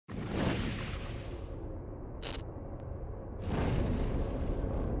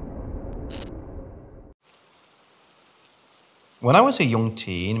When I was a young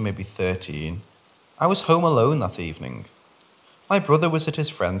teen, maybe 13, I was home alone that evening. My brother was at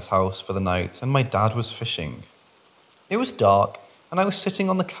his friend's house for the night and my dad was fishing. It was dark and I was sitting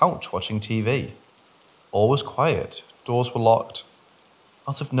on the couch watching TV. All was quiet, doors were locked.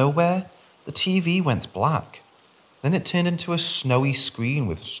 Out of nowhere, the TV went black. Then it turned into a snowy screen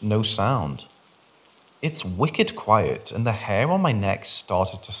with no sound. It's wicked quiet and the hair on my neck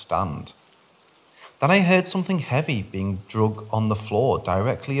started to stand. Then I heard something heavy being dragged on the floor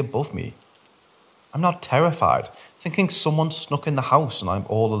directly above me. I'm now terrified, thinking someone snuck in the house and I'm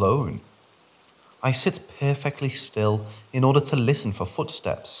all alone. I sit perfectly still in order to listen for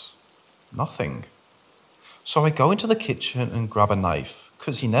footsteps. Nothing. So I go into the kitchen and grab a knife,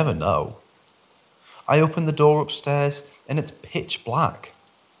 'cause you never know. I open the door upstairs and it's pitch black.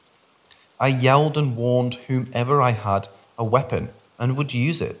 I yelled and warned whomever I had a weapon and would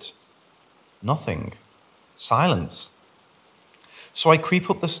use it. Nothing. Silence. So I creep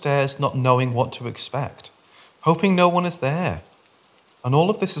up the stairs not knowing what to expect, hoping no one is there. And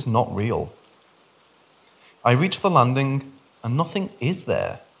all of this is not real. I reach the landing and nothing is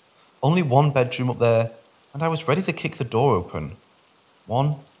there. Only one bedroom up there, and I was ready to kick the door open.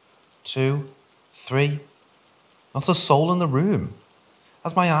 1, 2, 3. Not a soul in the room.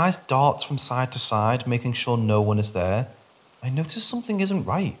 As my eyes dart from side to side, making sure no one is there, I notice something isn't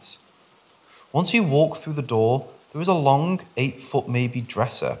right. Once you walk through the door, there is a long 8-foot maybe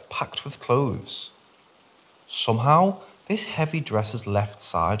dresser packed with clothes. Somehow, this heavy dresser's left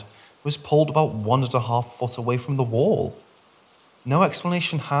side was pulled about 1.5 foot away from the wall. No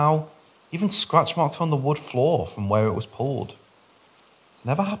explanation how, even scratch marks on the wood floor from where it was pulled. It's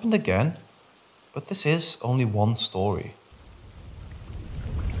never happened again, but this is only one story.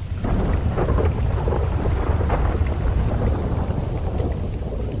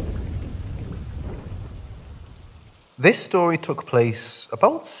 This story took place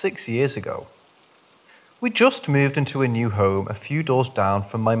about 6 years ago. We just moved into a new home a few doors down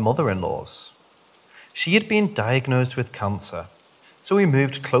from my mother-in-law's. She had been diagnosed with cancer, so we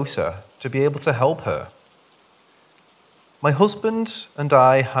moved closer to be able to help her. My husband and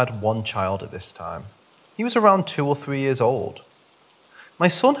I had one child at this time. He was around 2 or 3 years old. My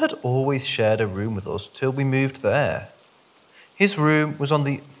son had always shared a room with us till we moved there. His room was on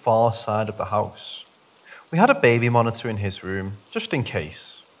the far side of the house. We had a baby monitor in his room, just in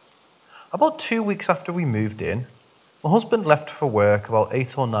case. About 2 weeks after we moved in, my husband left for work about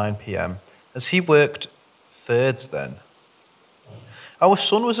 8 or 9 p.m. as he worked thirds then. Our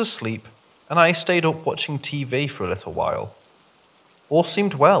son was asleep and I stayed up watching TV for a little while. All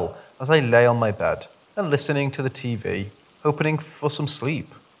seemed well as I lay on my bed and listening to the TV, hoping for some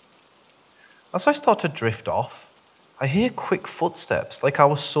sleep. As I start to drift off, I hear quick footsteps like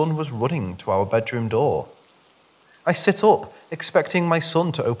our son was running to our bedroom door. I sit up, expecting my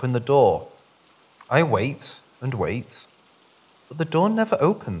son to open the door. I wait and wait, but the door never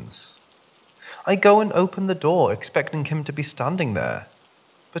opens. I go and open the door, expecting him to be standing there,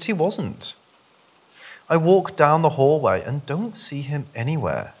 but he wasn't. I walk down the hallway and don't see him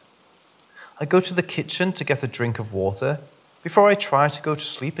anywhere. I go to the kitchen to get a drink of water before I try to go to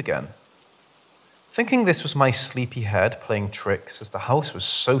sleep again. Thinking this was my sleepy head playing tricks as the house was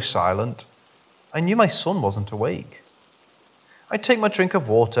so silent, I knew my son wasn't awake. I take my drink of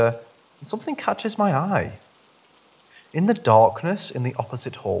water and something catches my eye. In the darkness in the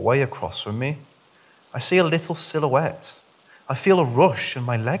opposite hallway across from me, I see a little silhouette. I feel a rush and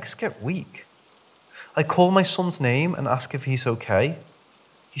my legs get weak. I call my son's name and ask if he's okay.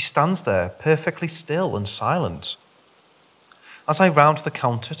 He stands there perfectly still and silent. As I round the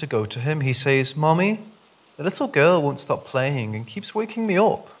counter to go to him, he says, "Mommy, the little girl won't stop playing and keeps waking me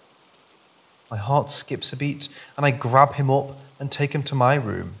up." My heart skips a beat and I grab him up and take him to my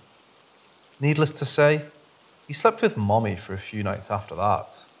room. Needless to say, he slept with Mommy for a few nights after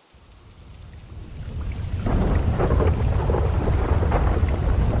that.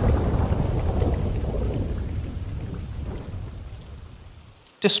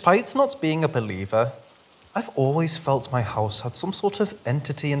 Despite not being a believer, I've always felt my house had some sort of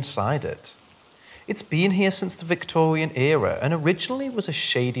entity inside it. It's been here since the Victorian era and originally was a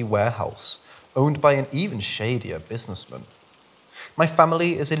shady warehouse owned by an even shadier businessman. My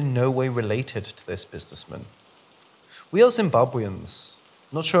family is in no way related to this businessman. We are Zimbabweans.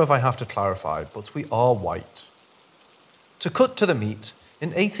 Not sure if I have to clarify, but we are white. To cut to the meat,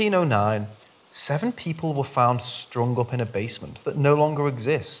 in 1809, 7 people were found strung up in a basement that no longer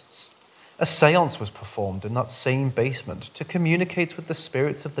exists. A séance was performed in that same basement to communicate with the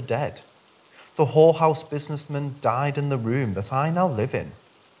spirits of the dead. The whorehouse businessman died in the room that I now live in.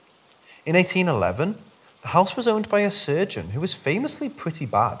 In 1811, The house was owned by a surgeon who was famously pretty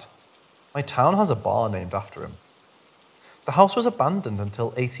bad. My town has a bar named after him. The house was abandoned until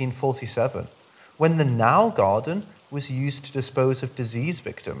 1847, when the now garden was used to dispose of disease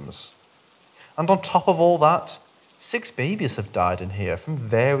victims. And on top of all that, 6 babies have died in here from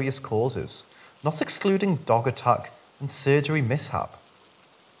various causes, not excluding dog attack and surgery mishap.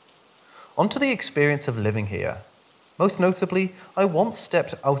 Onto the experience of living here. Most notably, I once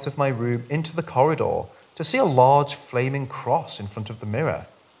stepped out of my room into the corridor to see a large flaming cross in front of the mirror.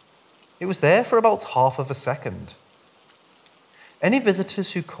 It was there for about half of a second. Any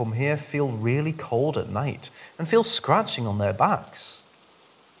visitors who come here feel really cold at night and feel scratching on their backs.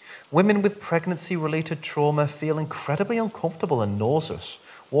 Women with pregnancy-related trauma feel incredibly uncomfortable and nauseous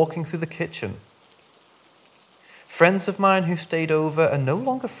walking through the kitchen. Friends of mine who stayed over are no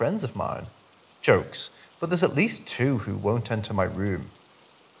longer friends of mine. Jokes, but there's at least 2 who won't enter my room.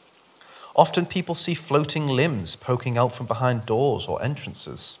 Often people see floating limbs poking out from behind doors or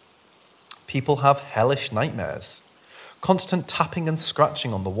entrances. People have hellish nightmares. Constant tapping and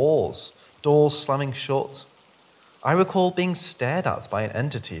scratching on the walls, doors slamming shut. I recall being stared at by an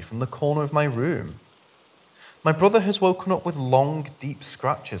entity from the corner of my room. My brother has woken up with long, deep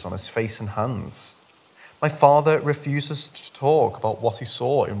scratches on his face and hands. My father refuses to talk about what he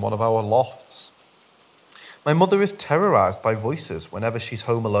saw in one of our lofts. My mother is terrorized by voices whenever she's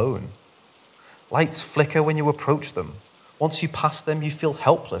home alone. Lights flicker when you approach them. Once you pass them, you feel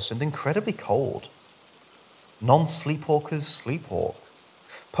helpless and incredibly cold. Non-sleepwalkers sleepwalk.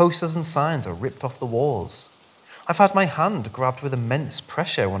 Posters and signs are ripped off the walls. I've had my hand grabbed with immense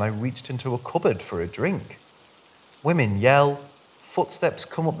pressure when I reached into a cupboard for a drink. Women yell, footsteps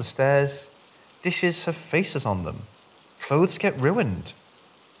come up the stairs, dishes have faces on them, clothes get ruined,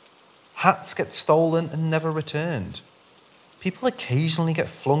 hats get stolen and never returned. People occasionally get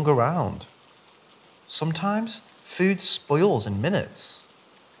flung around. Sometimes food spoils in minutes.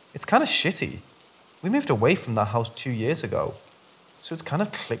 It's kind of shitty. We moved away from that house 2 years ago, so it's kind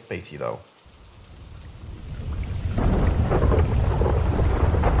of clickbaity though.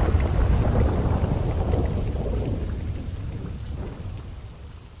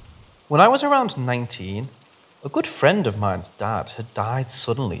 When I was around 19, a good friend of mine's dad had died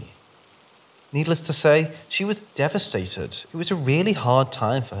suddenly. Needless to say, she was devastated. It was a really hard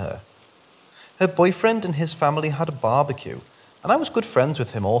time for her. Her boyfriend and his family had a barbecue, and I was good friends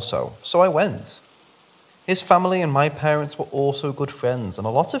with him also, so I went. His family and my parents were also good friends, and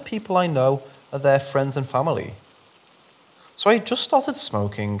a lot of people I know are their friends and family. So I just started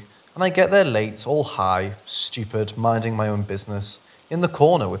smoking, and I get there late, all high, stupid, minding my own business, in the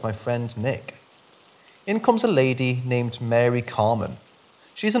corner with my friend Nick. In comes a lady named Mary Carmen.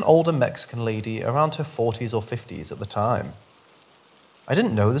 She's an older Mexican lady, around her 40s or 50s at the time. I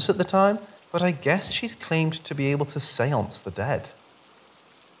didn't know this at the time, but I guess she's claimed to be able to seance the dead.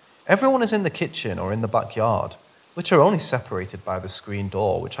 Everyone is in the kitchen or in the backyard, which are only separated by the screen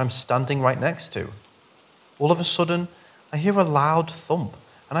door, which I'm standing right next to. All of a sudden, I hear a loud thump,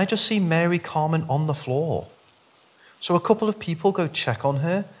 and I just see Mary Carmen on the floor. So a couple of people go check on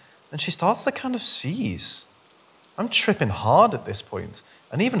her, and she starts to kind of seize. I'm tripping hard at this point,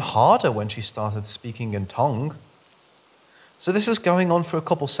 and even harder when she started speaking in tongue. So this is going on for a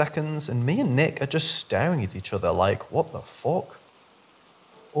couple seconds, and me and Nick are just staring at each other like, what the fuck?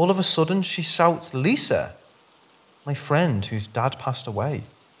 All of a sudden, she shouts, "Lisa," my friend whose dad passed away.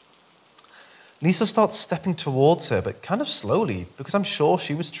 Lisa starts stepping towards her, but kind of slowly, because I'm sure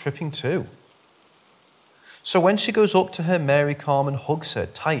she was tripping too. So when she goes up to her, Mary Carmen hugs her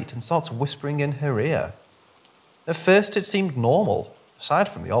tight and starts whispering in her ear. At first it seemed normal, aside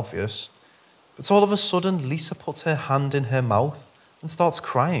from the obvious, but all of a sudden Lisa puts her hand in her mouth and starts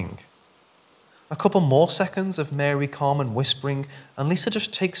crying. A couple more seconds of Mary Carmen whispering, and Lisa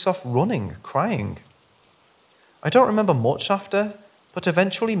just takes off running, crying. I don't remember much after, but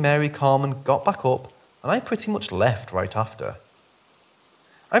eventually Mary Carmen got back up, and I pretty much left right after.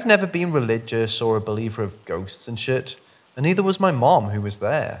 I've never been religious or a believer of ghosts and shit, and neither was my mom who was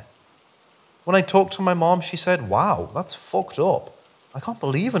there. When I talked to my mom, she said, "Wow, that's fucked up. I can't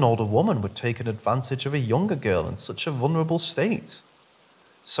believe an older woman would take an advantage of a younger girl in such a vulnerable state."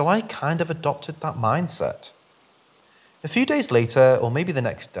 So I kind of adopted that mindset. A few days later, or maybe the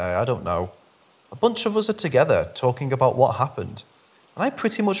next day, I don't know, a bunch of us are together talking about what happened, and I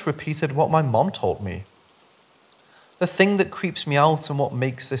pretty much repeated what my mom told me. The thing that creeps me out and what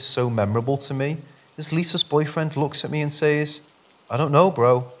makes this so memorable to me is Lisa's boyfriend looks at me and says, "I don't know,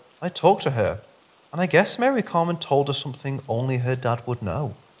 bro. I talked to her, and I guess Mary Carmen told her something only her dad would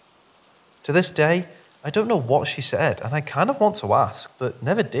know." To this day, I don't know what she said, and I kind of want to ask, but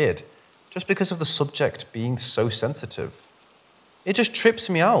never did, just because of the subject being so sensitive. It just trips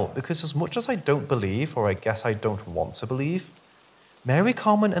me out because as much as I don't believe, or I guess I don't want to believe, Mary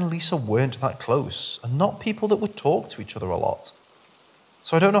Carmen and Lisa weren't that close and not people that would talk to each other a lot.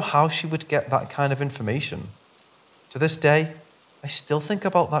 So I don't know how she would get that kind of information. To this day, I still think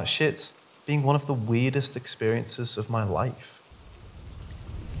about that shit being one of the weirdest experiences of my life.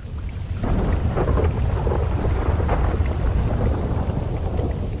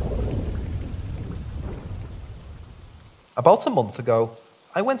 About a month ago,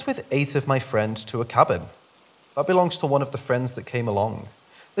 I went with 8 of my friends to a cabin. That belongs to one of the friends that came along.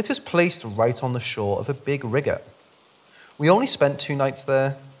 It is placed right on the shore of a big rigger. We only spent 2 nights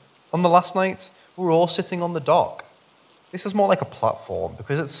there. On the last night, we were all sitting on the dock. This is more like a platform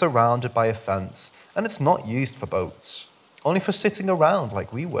because it's surrounded by a fence and it's not used for boats, only for sitting around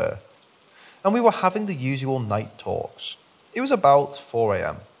like we were. And we were having the usual night talks. It was about 4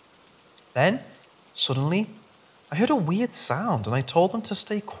 a.m. Then, suddenly, I heard a weird sound and I told them to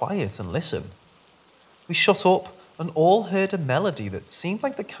stay quiet and listen. We shut up and all heard a melody that seemed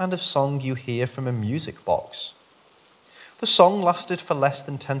like the kind of song you hear from a music box. The song lasted for less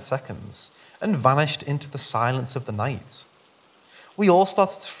than 10 seconds and vanished into the silence of the night. We all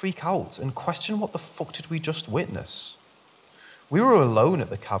started to freak out and question what the fuck did we just witness. We were alone at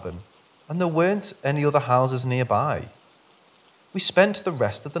the cabin and there weren't any other houses nearby. We spent the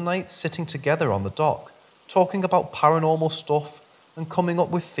rest of the night sitting together on the dock, talking about paranormal stuff and coming up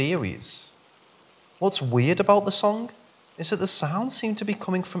with theories. What's weird about the song is that the sounds seem to be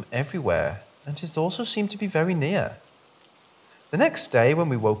coming from everywhere and it also seemed to be very near. The next day when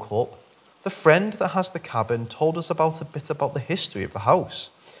we woke up, the friend that has the cabin told us about a bit about the history of the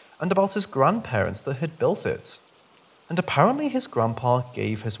house and about his grandparents that had built it. And apparently his grandpa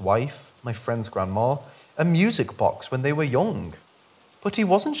gave his wife, my friend's grandma, a music box when they were young. But he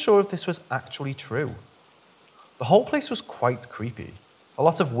wasn't sure if this was actually true. The whole place was quite creepy. A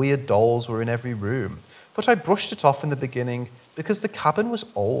lot of weird dolls were in every room, but I brushed it off in the beginning because the cabin was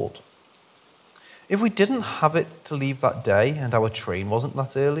old. If we didn't have it to leave that day and our train wasn't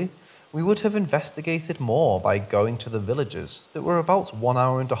that early, we would have investigated more by going to the villages that were about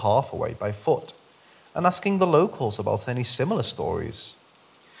 1.5 hours away by foot and asking the locals about any similar stories.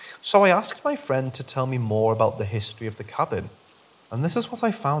 So I asked my friend to tell me more about the history of the cabin, and this is what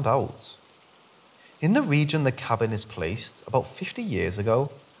I found out. In the region the cabin is placed, about 50 years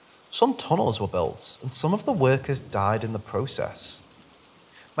ago, some tunnels were built and some of the workers died in the process.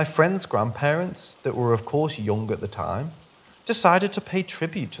 My friend's grandparents, that were of course young at the time, decided to pay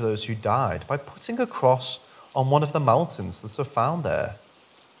tribute to those who died by putting a cross on one of the mountains that are found there.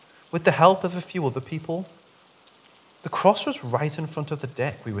 With the help of a few other people, the cross was right in front of the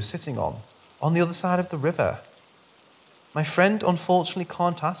deck we were sitting on the other side of the river. My friend unfortunately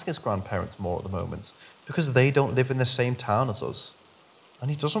can't ask his grandparents more at the moment because they don't live in the same town as us, and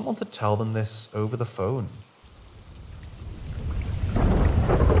he doesn't want to tell them this over the phone.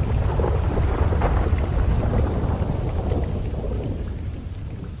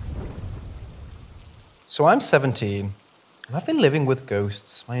 So I'm 17, and I've been living with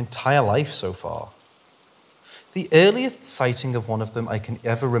ghosts my entire life so far. The earliest sighting of one of them I can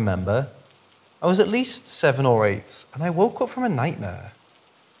ever remember, I was at least 7 or 8, and I woke up from a nightmare.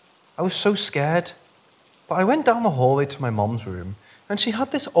 I was so scared, but I went down the hallway to my mom's room, and she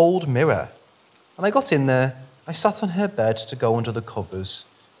had this old mirror. And I got in there, I sat on her bed to go under the covers.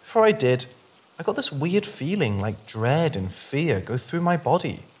 Before I did, I got this weird feeling like dread and fear go through my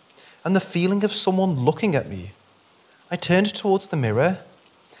body, and the feeling of someone looking at me. I turned towards the mirror,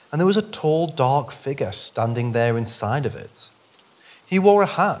 and there was a tall, dark figure standing there inside of it. He wore a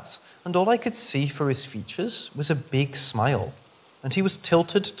hat, and all I could see for his features was a big smile, and he was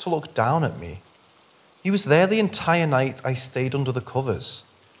tilted to look down at me. He was there the entire night I stayed under the covers.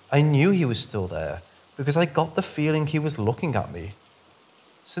 I knew he was still there, because I got the feeling he was looking at me.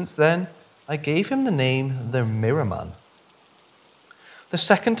 Since then, I gave him the name the Mirror Man. The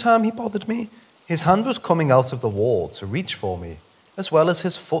second time he bothered me, his hand was coming out of the wall to reach for me, as well as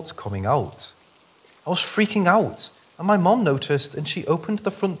his foot coming out. I was freaking out, and my mom noticed and she opened the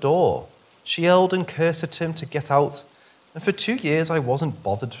front door. She yelled and cursed at him to get out, and for 2 years I wasn't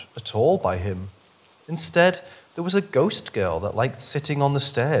bothered at all by him. Instead, there was a ghost girl that liked sitting on the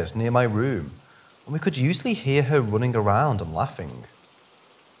stairs near my room, and we could usually hear her running around and laughing.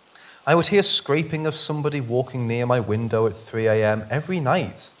 I would hear scraping of somebody walking near my window at 3 a.m. every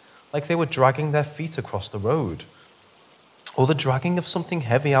night, like they were dragging their feet across the road, or the dragging of something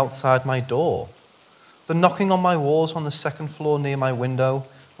heavy outside my door, the knocking on my walls on the second floor near my window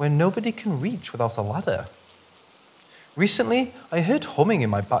where nobody can reach without a ladder. Recently, I heard humming in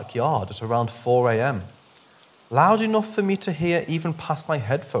my backyard at around 4 a.m., loud enough for me to hear even past my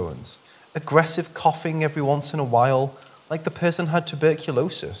headphones, aggressive coughing every once in a while, like the person had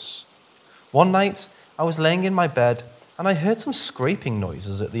tuberculosis. One night, I was laying in my bed and I heard some scraping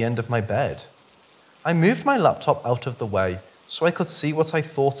noises at the end of my bed. I moved my laptop out of the way so I could see what I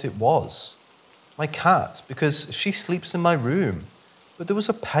thought it was. My cat, because she sleeps in my room, but there was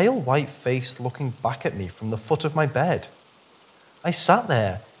a pale white face looking back at me from the foot of my bed. I sat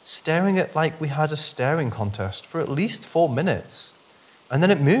there, staring at like we had a staring contest for at least 4 minutes. And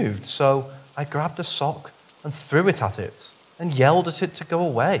then it moved, so I grabbed a sock and threw it at it and yelled at it to go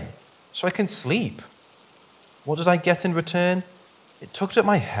away so I can sleep. What did I get in return? It tugged at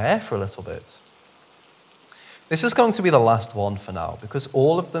my hair for a little bit. This is going to be the last one for now because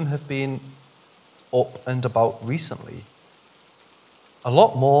all of them have been up and about recently. A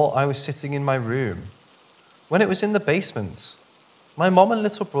lot more, I was sitting in my room. When it was in the basement, my mom and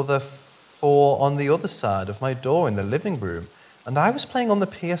little brother were on the other side of my door in the living room, and I was playing on the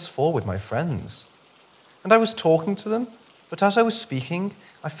PS4 with my friends. And I was talking to them, but as I was speaking,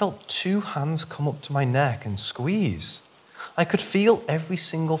 I felt 2 hands come up to my neck and squeeze. I could feel every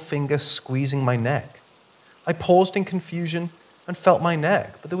single finger squeezing my neck. I paused in confusion and felt my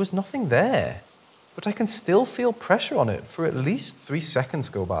neck, but there was nothing there. But I can still feel pressure on it for at least 3 seconds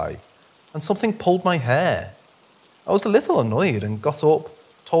go by, and something pulled my hair. I was a little annoyed and got up,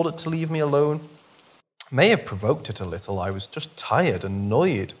 told it to leave me alone. May have provoked it a little. I was just tired and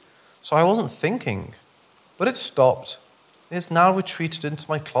annoyed, so I wasn't thinking. But it stopped. It has now retreated into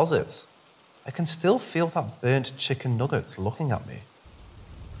my closet. I can still feel that burnt chicken nugget looking at me.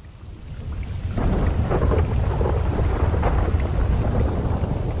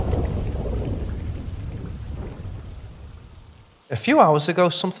 A few hours ago,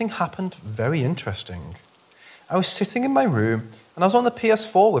 something happened very interesting. I was sitting in my room and I was on the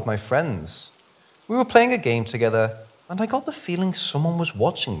PS4 with my friends. We were playing a game together and I got the feeling someone was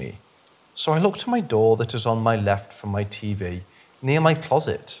watching me. So I looked to my door that is on my left from my TV, near my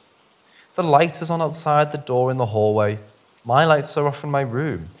closet. The light is on outside the door in the hallway. My lights are off in my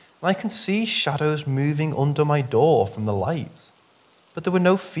room and I can see shadows moving under my door from the light. But there were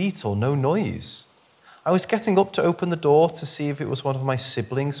no feet or no noise. I was getting up to open the door to see if it was one of my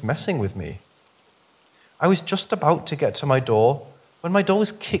siblings messing with me. I was just about to get to my door when my door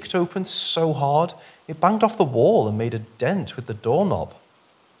was kicked open so hard it banged off the wall and made a dent with the doorknob.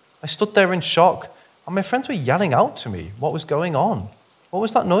 I stood there in shock and my friends were yelling out to me what was going on. What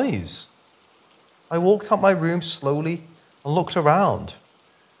was that noise? I walked out my room slowly and looked around.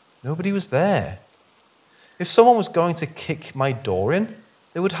 Nobody was there. If someone was going to kick my door in,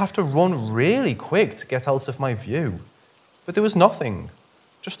 they would have to run really quick to get out of my view. But there was nothing,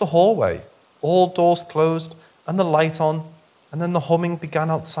 just the hallway, all doors closed and the light on, and then the humming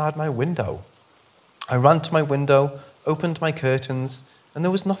began outside my window. I ran to my window, opened my curtains, and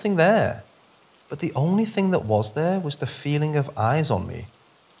there was nothing there. But the only thing that was there was the feeling of eyes on me.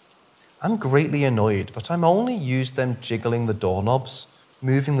 I'm greatly annoyed, but I'm only used them jiggling the doorknobs,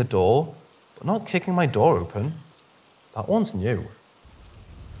 moving the door, but not kicking my door open. That one's new.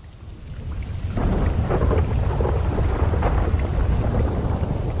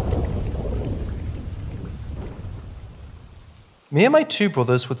 Me and my 2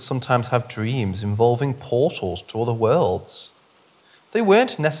 brothers would sometimes have dreams involving portals to other worlds. They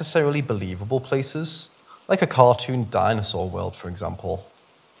weren't necessarily believable places, like a cartoon dinosaur world, for example.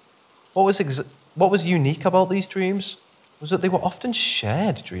 What was unique about these dreams was that they were often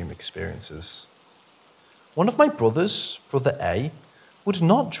shared dream experiences. One of my brothers, Brother A, would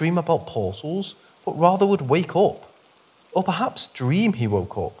not dream about portals, but rather would wake up, or perhaps dream he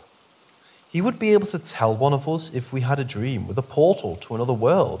woke up. He would be able to tell one of us if we had a dream with a portal to another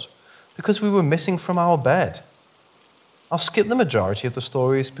world, because we were missing from our bed. I'll skip the majority of the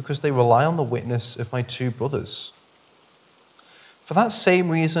stories because they rely on the witness of my 2 brothers. For that same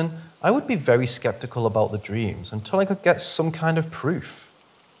reason, I would be very skeptical about the dreams until I could get some kind of proof.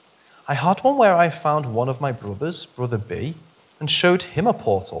 I had one where I found one of my brothers, Brother B, and showed him a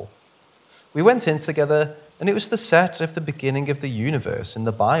portal. We went in together, and it was the set of the beginning of the universe in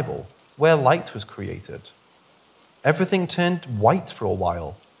the Bible, where light was created. Everything turned white for a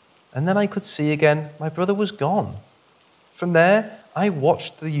while, and then I could see again my brother was gone. From there, I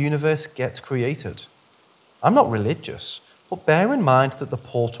watched the universe get created. I'm not religious, but bear in mind that the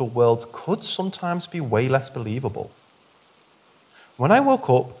portal worlds could sometimes be way less believable. When I woke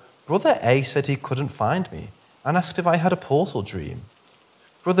up, Brother A said he couldn't find me and asked if I had a portal dream.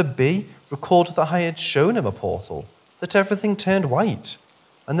 Brother B recalled that I had shown him a portal, that everything turned white,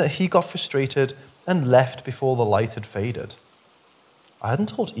 and that he got frustrated and left before the light had faded. I hadn't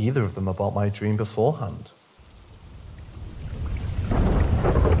told either of them about my dream beforehand.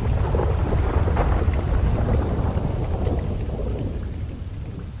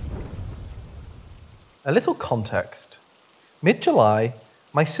 A little context. Mid-July,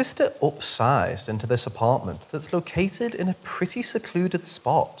 my sister upsized into this apartment that's located in a pretty secluded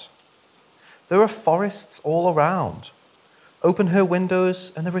spot. There are forests all around. Open her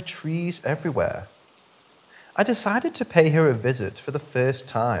windows and there are trees everywhere. I decided to pay her a visit for the first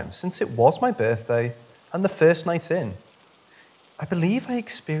time since it was my birthday and the first night in. I believe I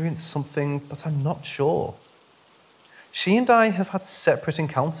experienced something, but I'm not sure. She and I have had separate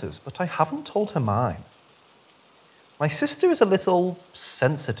encounters, but I haven't told her mine. My sister is a little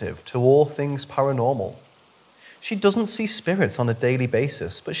sensitive to all things paranormal. She doesn't see spirits on a daily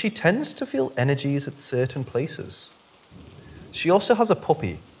basis, but she tends to feel energies at certain places. She also has a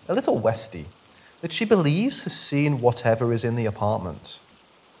puppy, a little Westie, that she believes has seen whatever is in the apartment.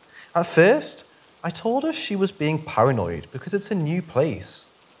 At first, I told her she was being paranoid because it's a new place.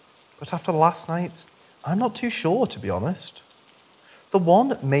 But after last night, I'm not too sure, to be honest. The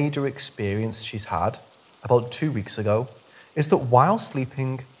one major experience she's had, about 2 weeks ago, is that while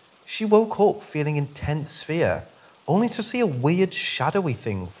sleeping, she woke up feeling intense fear, only to see a weird shadowy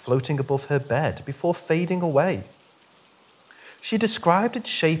thing floating above her bed before fading away. She described its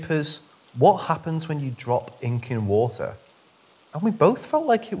shape as what happens when you drop ink in water, and we both felt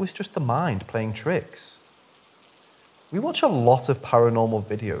like it was just the mind playing tricks. We watch a lot of paranormal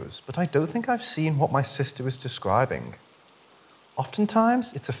videos, but I don't think I've seen what my sister is describing.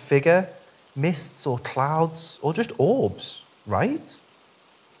 Oftentimes, it's a figure, mists or clouds, or just orbs, right?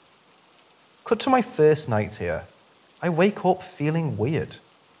 Cut to my first night here. I wake up feeling weird.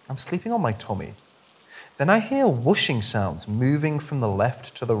 I'm sleeping on my tummy. Then I hear whooshing sounds moving from the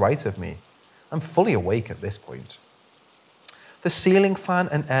left to the right of me. I'm fully awake at this point. The ceiling fan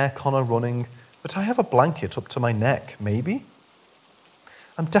and aircon are running, but I have a blanket up to my neck, maybe?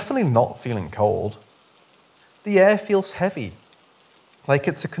 I'm definitely not feeling cold. The air feels heavy, like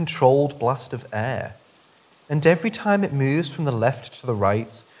it's a controlled blast of air. And every time it moves from the left to the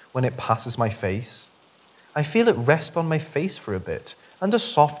right, when it passes my face, I feel it rest on my face for a bit, and a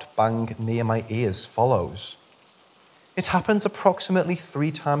soft bang near my ears follows. It happens approximately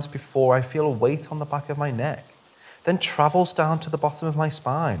 3 times before I feel a weight on the back of my neck, then travels down to the bottom of my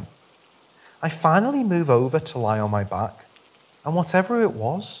spine. I finally move over to lie on my back, and whatever it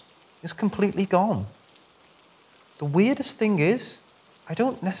was is completely gone. The weirdest thing is, I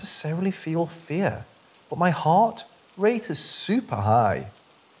don't necessarily feel fear, but my heart rate is super high.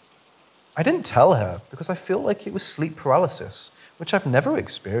 I didn't tell her because I feel like it was sleep paralysis, which I've never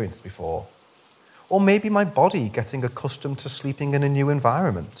experienced before. Or maybe my body getting accustomed to sleeping in a new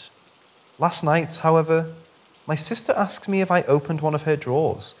environment. Last night, however, my sister asked me if I opened one of her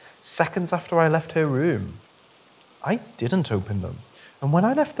drawers seconds after I left her room. I didn't open them, and when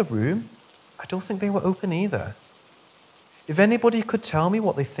I left the room, I don't think they were open either. If anybody could tell me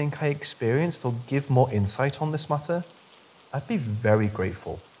what they think I experienced or give more insight on this matter, I'd be very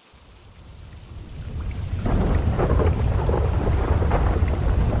grateful.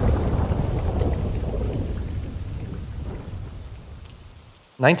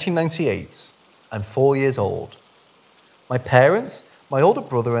 "1998. I'm 4 years old. My parents, my older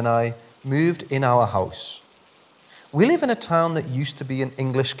brother and I moved in our house. We live in a town that used to be an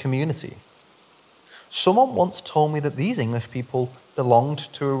English community. Someone once told me that these English people belonged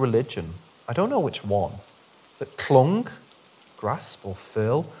to a religion, I don't know which one, that clung, grasp or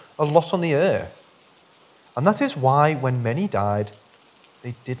furl a lot on the earth. And that is why when many died,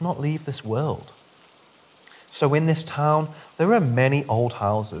 they did not leave this world. So in this town, there are many old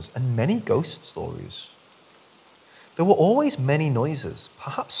houses and many ghost stories. There were always many noises,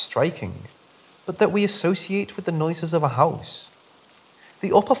 perhaps striking, but that we associate with the noises of a house.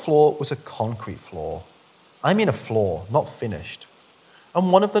 The upper floor was a concrete floor. I mean a floor, not finished.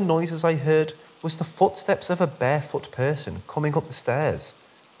 And one of the noises I heard was the footsteps of a barefoot person coming up the stairs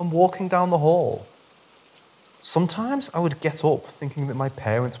and walking down the hall. Sometimes I would get up thinking that my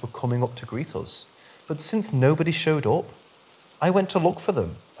parents were coming up to greet us, but since nobody showed up, I went to look for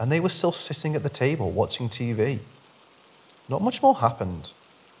them and they were still sitting at the table watching TV. Not much more happened.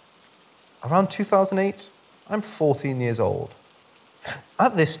 Around 2008, I'm 14 years old.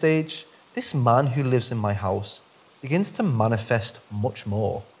 At this stage, this man who lives in my house begins to manifest much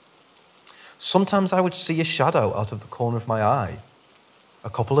more. Sometimes I would see a shadow out of the corner of my eye. A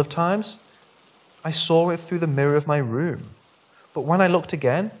couple of times, I saw it through the mirror of my room, but when I looked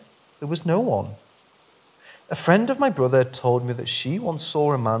again, there was no one. A friend of my brother told me that she once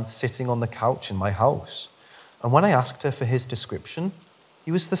saw a man sitting on the couch in my house, and when I asked her for his description,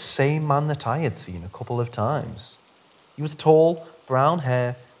 he was the same man that I had seen a couple of times. He was tall, brown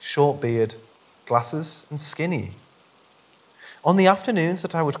hair, short beard, glasses, and skinny. On the afternoons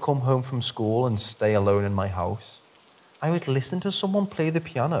that I would come home from school and stay alone in my house, I would listen to someone play the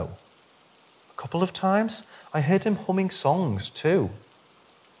piano. A couple of times, I heard him humming songs too.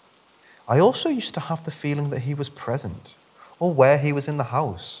 I also used to have the feeling that he was present, or where he was in the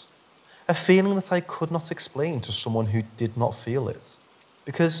house, a feeling that I could not explain to someone who did not feel it,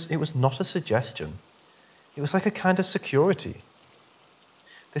 because it was not a suggestion. It was like a kind of security.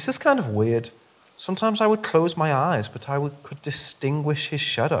 This is kind of weird. Sometimes I would close my eyes, but could distinguish his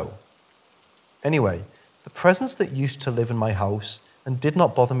shadow. Anyway, the presence that used to live in my house and did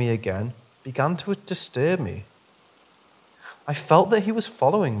not bother me again began to disturb me. I felt that he was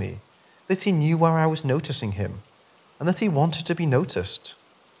following me, that he knew where I was noticing him, and that he wanted to be noticed.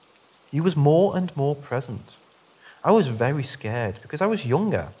 He was more and more present. I was very scared because I was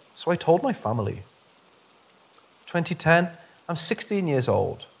younger, so I told my family. 2010, I'm 16 years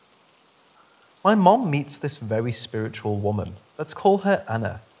old. My mom meets this very spiritual woman, let's call her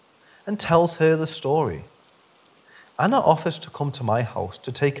Anna, and tells her the story. Anna offers to come to my house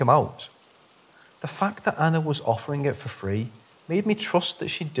to take him out. The fact that Anna was offering it for free made me trust that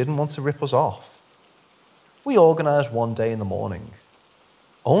she didn't want to rip us off. We organised one day in the morning.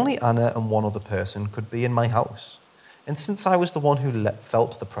 Only Anna and one other person could be in my house, and since I was the one who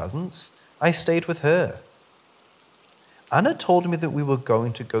felt the presence, I stayed with her. Anna told me that we were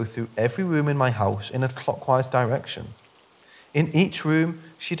going to go through every room in my house in a clockwise direction. In each room,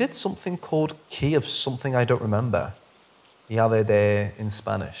 she did something called key of something I don't remember. Llave de in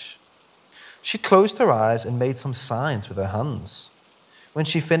Spanish. She closed her eyes and made some signs with her hands. When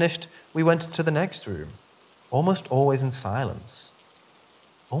she finished, we went to the next room, almost always in silence.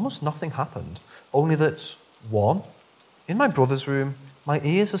 Almost nothing happened, only that, 1, in my brother's room, my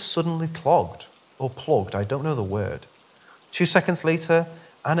ears are suddenly clogged, or plugged, I don't know the word. 2 seconds later,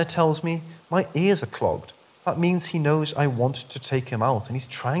 Anna tells me my ears are clogged. That means he knows I want to take him out and he's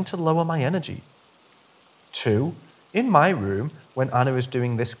trying to lower my energy. 2, in my room, when Anna is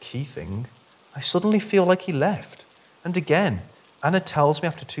doing this key thing, I suddenly feel like he left. And again, Anna tells me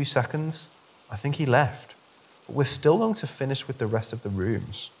after 2 seconds, I think he left. But we're still going to finish with the rest of the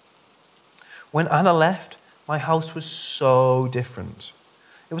rooms. When Anna left, my house was so different.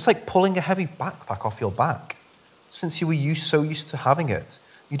 It was like pulling a heavy backpack off your back. Since you were so used to having it,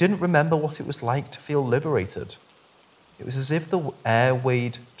 you didn't remember what it was like to feel liberated. It was as if the air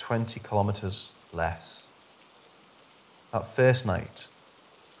weighed 20 kilometers less. That first night.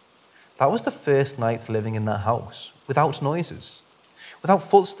 That was the first night living in that house, without noises, without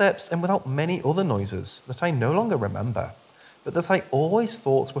footsteps and without many other noises that I no longer remember, but that I always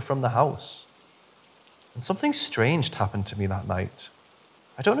thought were from the house. And something strange happened to me that night.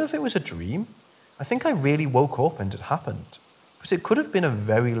 I don't know if it was a dream. I think I really woke up and it happened, but it could have been a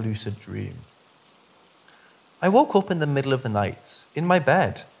very lucid dream. I woke up in the middle of the night, in my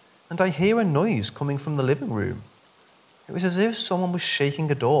bed, and I hear a noise coming from the living room. It was as if someone was shaking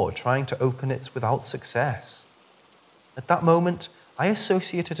a door, trying to open it without success. At that moment, I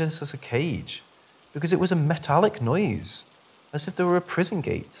associated it as a cage, because it was a metallic noise, as if there were a prison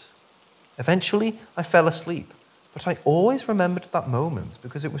gate. Eventually, I fell asleep, but I always remembered that moment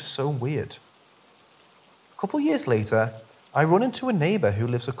because it was so weird. A couple years later, I run into a neighbour who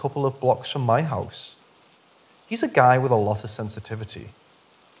lives a couple of blocks from my house. He's a guy with a lot of sensitivity.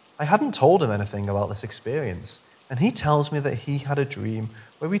 I hadn't told him anything about this experience, and he tells me that he had a dream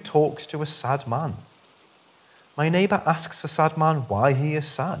where he talks to a sad man. My neighbour asks the sad man why he is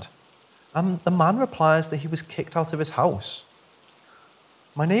sad, and the man replies that he was kicked out of his house.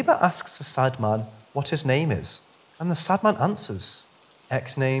 My neighbour asks the sad man what his name is, and the sad man answers,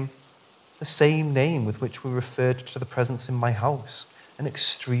 X name, the same name with which we referred to the presence in my house, an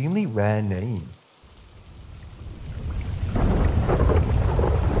extremely rare name.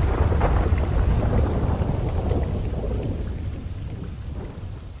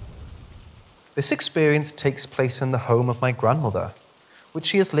 This experience takes place in the home of my grandmother, which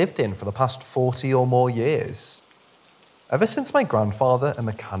she has lived in for the past 40 or more years. Ever since my grandfather, a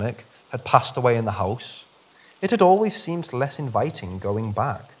mechanic, had passed away in the house, it had always seemed less inviting going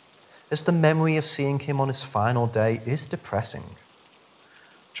back, as the memory of seeing him on his final day is depressing.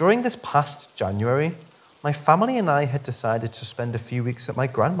 During this past January, my family and I had decided to spend a few weeks at my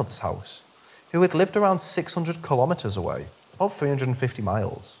grandmother's house, who had lived around 600 kilometers away, about 350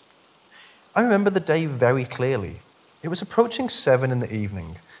 miles. I remember the day very clearly. It was approaching 7 in the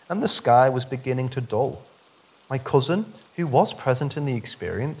evening, and the sky was beginning to dull. My cousin, who was present in the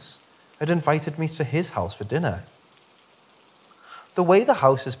experience, had invited me to his house for dinner. The way the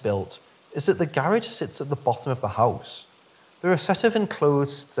house is built is that the garage sits at the bottom of the house. There are a set of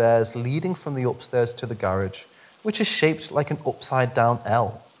enclosed stairs leading from the upstairs to the garage, which is shaped like an upside-down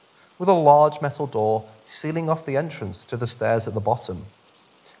L, with a large metal door sealing off the entrance to the stairs at the bottom.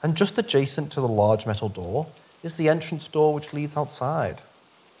 And just adjacent to the large metal door is the entrance door which leads outside.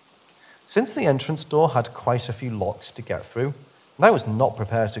 Since the entrance door had quite a few locks to get through, and I was not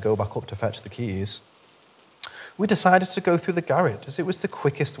prepared to go back up to fetch the keys, we decided to go through the garage as it was the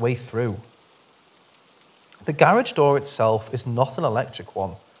quickest way through. The garage door itself is not an electric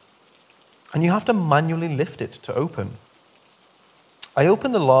one, and you have to manually lift it to open. I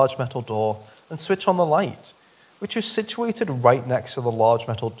open the large metal door and switch on the light, which is situated right next to the large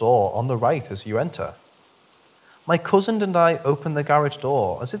metal door on the right as you enter. My cousin and I open the garage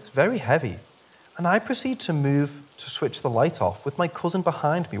door as it's very heavy, and I proceed to move to switch the light off with my cousin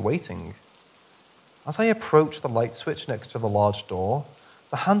behind me waiting. As I approach the light switch next to the large door,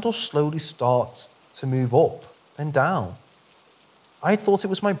 the handle slowly starts to move up, then down. I thought it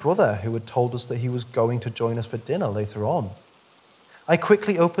was my brother who had told us that he was going to join us for dinner later on. I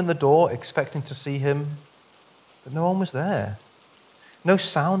quickly opened the door, expecting to see him, but no one was there. No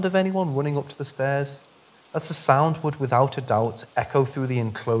sound of anyone running up to the stairs, as the sound would without a doubt echo through the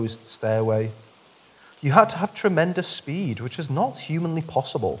enclosed stairway. You had to have tremendous speed, which is not humanly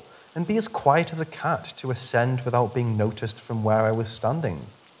possible, and be as quiet as a cat to ascend without being noticed from where I was standing.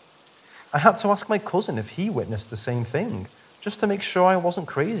 I had to ask my cousin if he witnessed the same thing, just to make sure I wasn't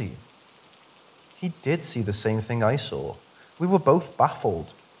crazy. He did see the same thing I saw. We were both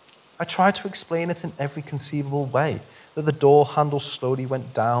baffled. I tried to explain it in every conceivable way, that the door handle slowly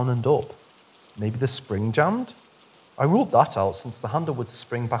went down and up. Maybe the spring jammed? I ruled that out since the handle would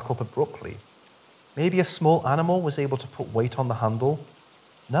spring back up abruptly. Maybe a small animal was able to put weight on the handle?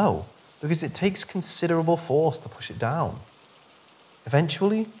 No, because it takes considerable force to push it down.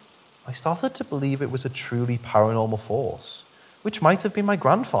 Eventually, I started to believe it was a truly paranormal force, which might have been my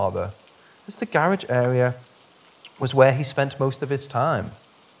grandfather, as the garage area was where he spent most of his time.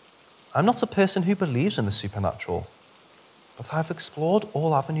 I'm not a person who believes in the supernatural, but I've explored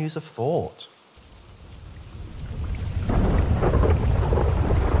all avenues of thought.